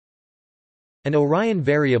An Orion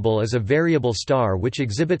variable is a variable star which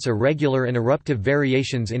exhibits irregular and eruptive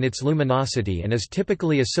variations in its luminosity and is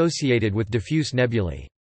typically associated with diffuse nebulae.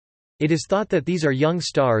 It is thought that these are young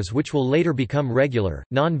stars which will later become regular,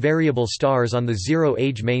 non-variable stars on the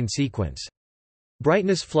zero-age main sequence.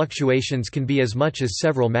 Brightness fluctuations can be as much as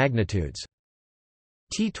several magnitudes.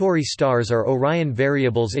 T Tauri stars are Orion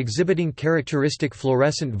variables exhibiting characteristic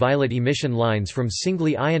fluorescent violet emission lines from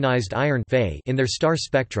singly ionized iron in their star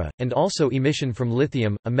spectra, and also emission from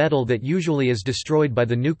lithium, a metal that usually is destroyed by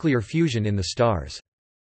the nuclear fusion in the stars.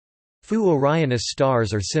 Fu Orionis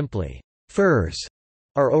stars, or simply FIRS,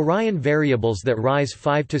 are Orion variables that rise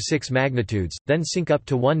 5 to 6 magnitudes, then sink up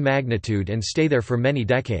to 1 magnitude and stay there for many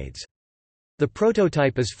decades. The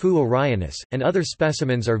prototype is Fu Orionis, and other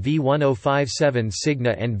specimens are V1057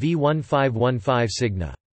 Cygni and V1515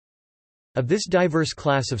 Cygni. Of this diverse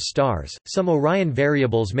class of stars, some Orion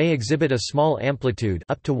variables may exhibit a small amplitude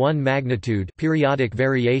up to 1 magnitude periodic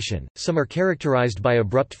variation, some are characterized by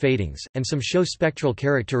abrupt fadings, and some show spectral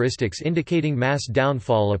characteristics indicating mass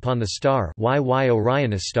downfall upon the star YY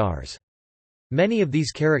Orionis stars. Many of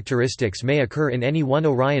these characteristics may occur in any one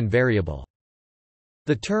Orion variable.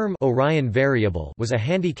 The term Orion variable was a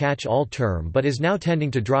handy catch-all term but is now tending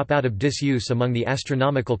to drop out of disuse among the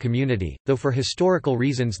astronomical community, though for historical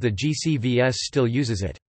reasons the GCVS still uses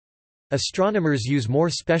it. Astronomers use more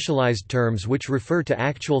specialized terms which refer to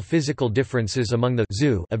actual physical differences among the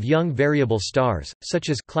zoo of young variable stars, such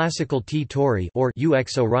as classical T Tauri or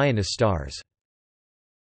UX Orionis stars.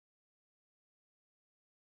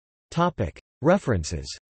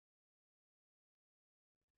 References.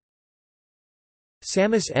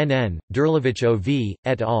 Samus N.N., Durlovich O.V.,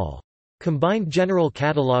 et al. Combined General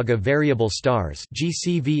Catalogue of Variable Stars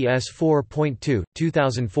GCVS 4.2,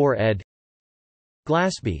 2004 ed.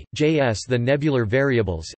 Glaspie, J.S. The Nebular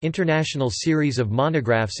Variables, International Series of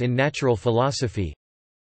Monographs in Natural Philosophy.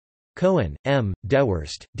 Cohen, M.,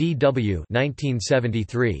 Dewhurst, D.W.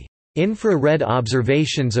 1973. Infrared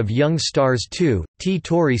Observations of Young Stars II, T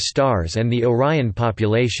Tauri Stars and the Orion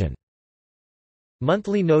Population.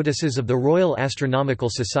 Monthly Notices of the Royal Astronomical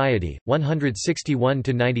Society,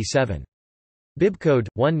 161–97. Bibcode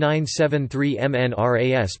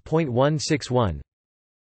 1973MNRAS.161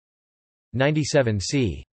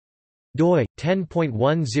 97c. doi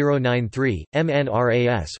 10.1093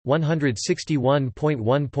 MNRAS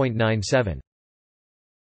 161.1.97.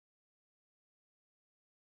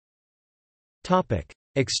 Topic: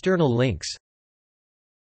 External links.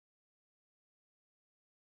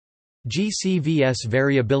 GCVS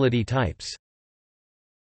variability types.